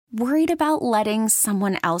Worried about letting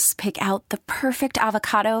someone else pick out the perfect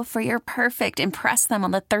avocado for your perfect impress them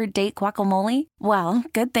on the third date guacamole? Well,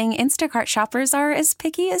 good thing Instacart shoppers are as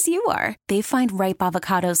picky as you are. They find ripe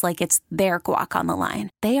avocados like it's their guac on the line.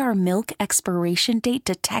 They are milk expiration date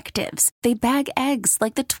detectives. They bag eggs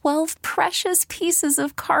like the 12 precious pieces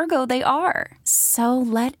of cargo they are. So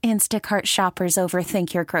let Instacart shoppers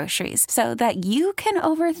overthink your groceries so that you can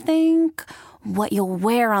overthink what you'll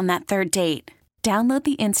wear on that third date. Download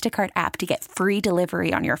the Instacart app to get free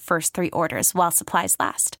delivery on your first 3 orders while supplies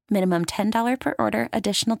last. Minimum $10 per order.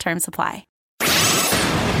 Additional terms apply.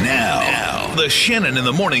 Now, the Shannon in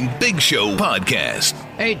the Morning Big Show podcast.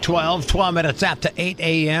 8:12, 12 minutes after 8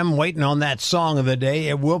 a.m., waiting on that song of the day.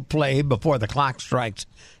 It will play before the clock strikes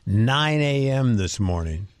 9 a.m. this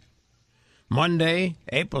morning. Monday,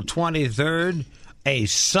 April 23rd, a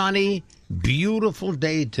sunny, beautiful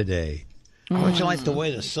day today. Don't you like the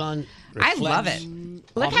way the sun reflects? I love it.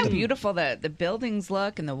 Look how beautiful the buildings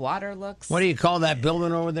look and the water looks. What do you call that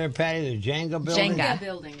building over there, Patty? The Jenga building? Jenga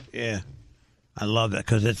building. Yeah. I love that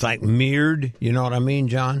because it's like mirrored. You know what I mean,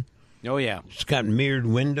 John? Oh, yeah. It's got mirrored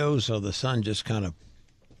windows, so the sun just kind of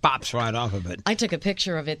pops right off of it. I took a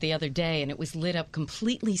picture of it the other day, and it was lit up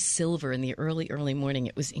completely silver in the early morning.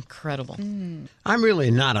 It was incredible. I'm really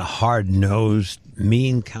not a hard-nosed,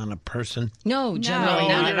 mean kind of person. No, generally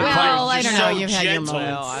No, not. you're Well, I so don't know. You've had your gentle.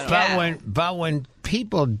 moments. But when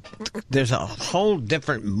people, there's a whole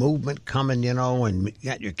different movement coming, you know, and you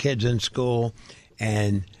got your kids in school,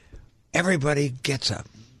 and everybody gets a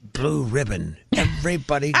blue ribbon.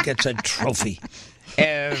 Everybody gets a trophy.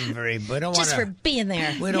 Everybody don't Just wanna, for being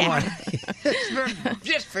there. we don't want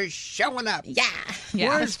just for showing up. Yeah.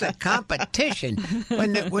 Where's the competition?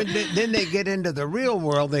 Then they get into the real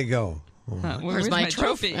world, they go, Where's my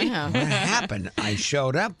trophy? Yeah. what happened? I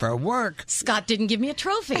showed up for work. Scott didn't give me a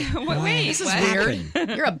trophy. Wait, This is what? weird.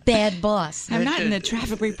 You're a bad boss. I'm not in the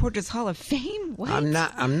Traffic Reporters Hall of Fame. What?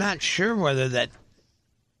 I'm not sure whether that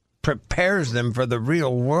prepares them for the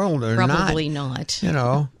real world or not. Probably not. You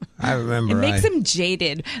know, I remember. It makes them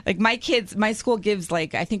jaded. Like my school gives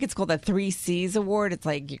like, I think it's called the 3 C's award. It's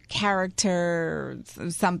like your character,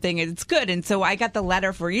 something. It's good. And so I got the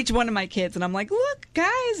letter for each one of my kids, and I'm like, look,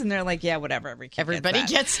 guys. And they're like, yeah, whatever. Everybody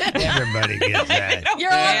gets it. Everybody gets that.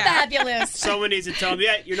 You're all fabulous. Someone needs to tell them,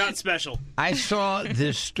 yeah, you're not special. I saw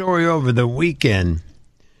this story over the weekend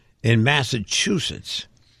in Massachusetts.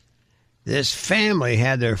 This family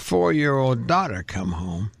had their 4-year-old daughter come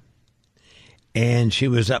home, and she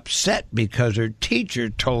was upset because her teacher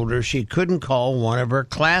told her she couldn't call one of her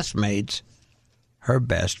classmates her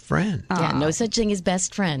best friend. Yeah, no such thing as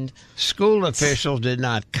best friend. School officials did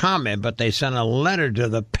not comment, but they sent a letter to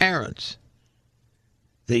the parents.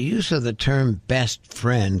 The use of the term best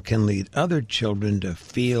friend can lead other children to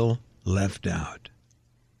feel left out.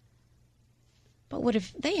 But what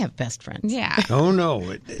if they have best friends? Yeah. Oh,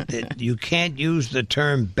 no. You can't use the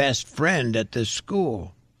term best friend at this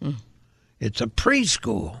school. It's a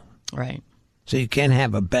preschool. Right. So you can't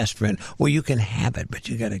have a best friend. Well, you can have it, but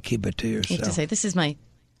you got to keep it to You yourself. have to say, this is my...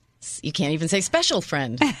 You can't even say special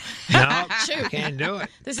friend. No, Shoot. can't do it.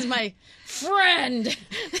 This is my friend.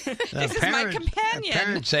 This is my companion.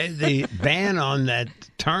 Parents say the ban on that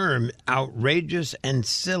term outrageous and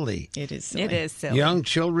silly. It is silly. It is silly. Young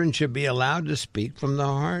children should be allowed to speak from the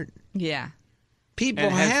heart. Yeah. People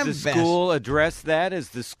And have has the best. school addressed that? Is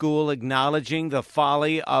the school acknowledging the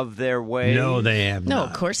folly of their ways? No, they have No,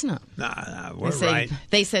 not. of course not. Nah, we're They right.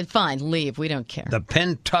 They said, fine, leave. We don't care. The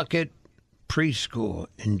Pentucket Preschool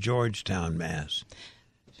in Georgetown, Mass.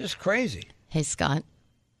 Just crazy. Hey, Scott.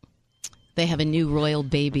 They have a new royal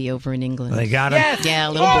baby over in England. They got it. Yeah,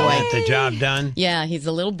 a little boy. Get the job done. Yeah, he's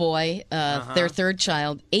a little boy. Their third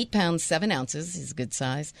child, 8 pounds, 7 ounces. He's a good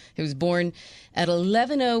size. He was born at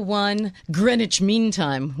 11:01 Greenwich Mean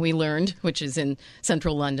Time, we learned, which is in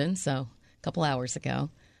central London, so a couple hours ago,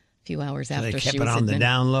 a few hours So after they she kept was it on the admitted.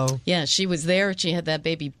 down low. Yeah, she was there. She had that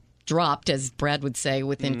baby dropped, as Brad would say,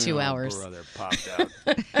 within 2 hours. Brother popped out.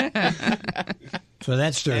 So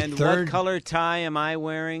that's their And third. what color tie am I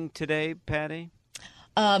wearing today, Patty?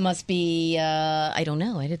 Must be, I don't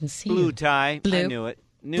know. I didn't see Blue you. tie. I Blue. knew it.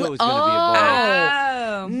 Knew it was going to be a ball.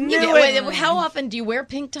 Oh. Wait, how often do you wear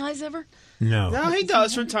pink ties ever? No. No, he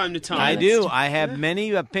does from time to time. I do. I have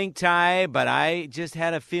many a pink tie, but I just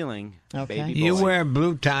had a feeling. Okay. Baby You boy. wear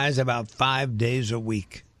blue ties about 5 days a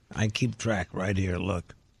week. I keep track right here.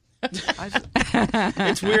 Look.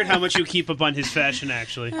 It's weird how much you keep up on his fashion,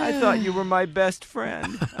 actually. I thought you were my best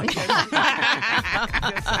friend. I guess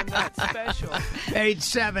I'm not special.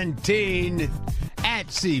 8:17. At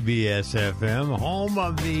CBS FM, home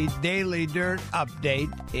of the Daily Dirt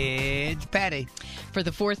Update, it's Patty. For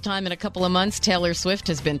the fourth time in a couple of months, Taylor Swift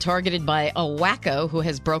has been targeted by a wacko who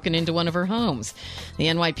has broken into one of her homes. The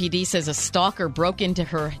NYPD says a stalker broke into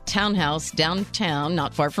her townhouse downtown,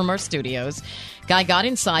 not far from our studios. Guy got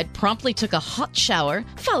inside, promptly took a hot shower,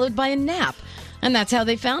 followed by a nap. And that's how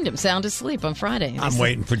they found him, sound asleep on Friday. I'm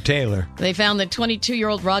waiting for Taylor. They found the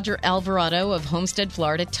 22-year-old Roger Alvarado of Homestead,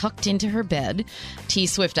 Florida, tucked into her bed. T.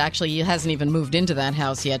 Swift actually hasn't even moved into that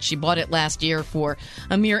house yet. She bought it last year for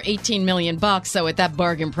a mere $18 million, so at that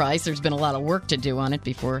bargain price, there's been a lot of work to do on it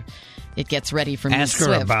before it gets ready for Ms. Ask her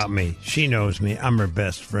Swift. about me. She knows me. I'm her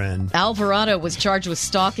best friend. Alvarado was charged with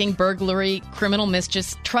stalking, burglary, criminal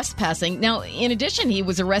mischief, trespassing. Now, in addition, he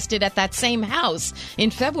was arrested at that same house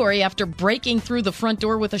in February after breaking through the front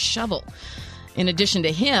door with a shovel. In addition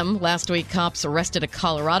to him, last week cops arrested a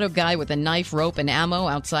Colorado guy with a knife, rope, and ammo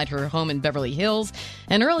outside her home in Beverly Hills.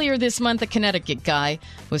 And earlier this month, a Connecticut guy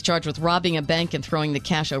was charged with robbing a bank and throwing the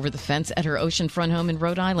cash over the fence at her oceanfront home in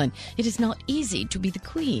Rhode Island. It is not easy to be the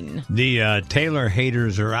queen. The Taylor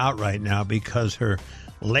haters are out right now because her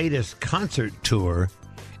latest concert tour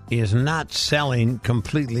is not selling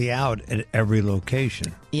completely out at every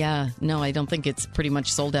location. Yeah, no, I don't think it's pretty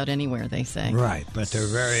much sold out anywhere, they say. Right, but they're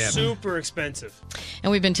very... Super expensive.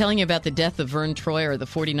 And we've been telling you about the death of Vern Troyer, the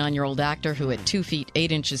 49-year-old actor who at 2 feet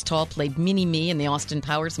 8 inches tall played Mini-Me in the Austin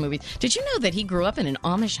Powers movies. Did you know that he grew up in an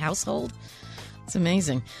Amish household? It's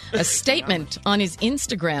amazing. A statement on his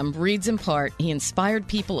Instagram reads in part, he inspired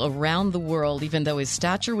people around the world even though his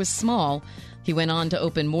stature was small. He went on to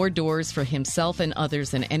open more doors for himself and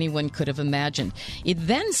others than anyone could have imagined. It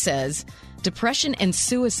then says, depression and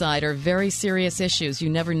suicide are very serious issues. You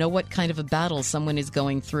never know what kind of a battle someone is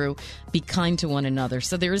going through. Be kind to one another.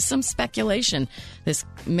 So there is some speculation this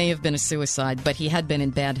may have been a suicide, but he had been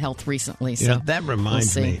in bad health recently. So that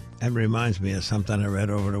reminds me. That reminds me of something I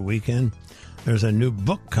read over the weekend. There's a new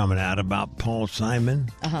book coming out about Paul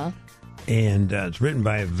Simon. Uh-huh. And it's written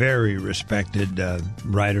by a very respected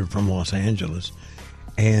writer from Los Angeles.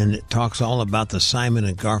 And it talks all about the Simon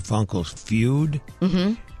and Garfunkel's feud.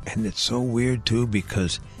 Mm-hmm. And it's so weird, too,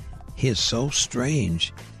 because he is so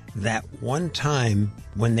strange that one time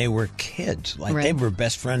when they were kids, like they were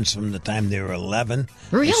best friends from the time they were 11.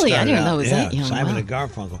 Really? I didn't know it was that young. Simon Wow. and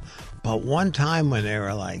Garfunkel. But one time when they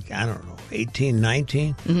were like, I don't know, 18,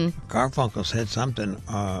 19, Garfunkel said something,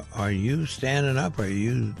 are you standing up? Are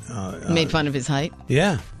you... made fun of his height?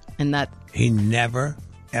 Yeah. And that... He never,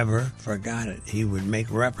 ever forgot it. He would make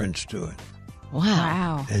reference to it.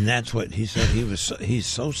 Wow. And that's what he said. He's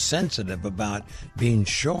so sensitive about being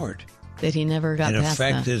short. That he never got past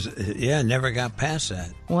that. Never got past that.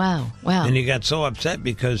 Wow. And he got so upset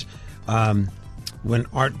because... when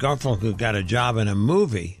Art Garfunkel got a job in a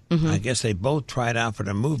movie, I guess they both tried out for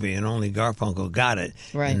the movie, and only Garfunkel got it.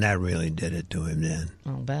 Right. And that really did it to him then.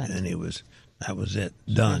 I'll bet. And that was it.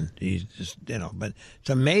 Done. He's just, but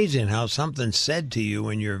it's amazing how something said to you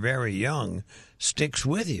when you're very young sticks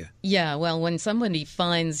with you. Yeah, well, when somebody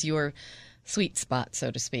finds your sweet spot,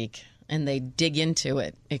 so to speak, and they dig into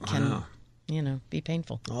it, it can, be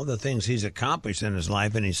painful. All the things he's accomplished in his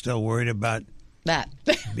life, and he's still worried about that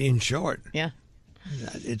being short. Yeah.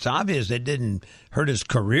 It's obvious it didn't hurt his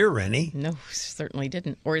career any. No, certainly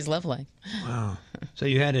didn't. Or his love life. Wow. So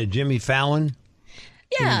you had a Jimmy Fallon?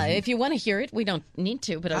 Yeah, if you want to hear it, we don't need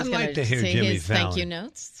to, but I was going to say Jimmy his Fallon. thank you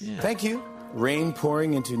notes. Yeah. Thank you. Rain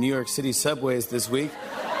pouring into New York City subways this week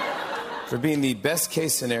for being the best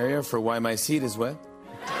case scenario for why my seat is wet.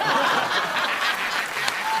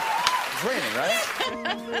 It's raining,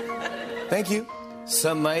 right? Thank you.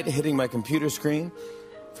 Sunlight hitting my computer screen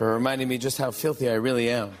for reminding me just how filthy I really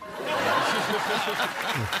am.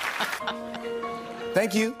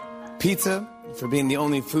 Thank you, pizza, for being the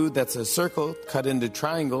only food that's a circle cut into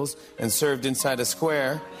triangles and served inside a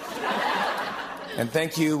square. And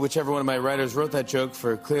thank you, whichever one of my writers wrote that joke,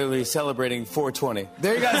 for clearly celebrating 420.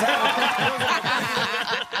 There you guys have it.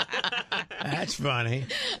 That's funny.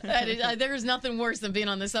 There's nothing worse than being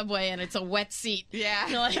on the subway and it's a wet seat. Yeah.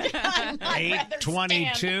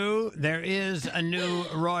 8:22. There is a new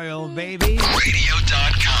royal baby.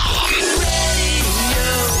 Radio.com.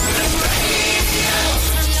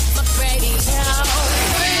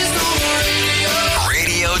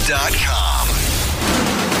 Radio.com.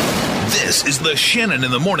 This is the Shannon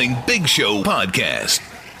in the Morning Big Show podcast.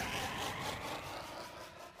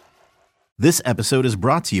 This episode is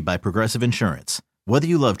brought to you by Progressive Insurance. Whether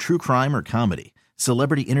you love true crime or comedy,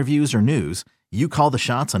 celebrity interviews or news, you call the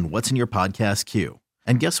shots on what's in your podcast queue.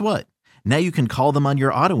 And guess what? Now you can call them on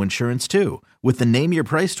your auto insurance too with the Name Your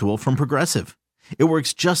Price tool from Progressive. It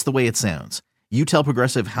works just the way it sounds. You tell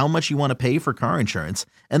Progressive how much you want to pay for car insurance,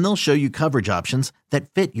 and they'll show you coverage options that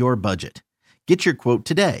fit your budget. Get your quote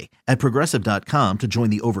today at Progressive.com to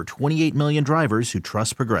join the over 28 million drivers who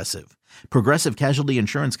trust Progressive. Progressive Casualty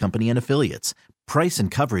Insurance Company and Affiliates. Price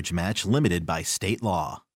and coverage match limited by state law.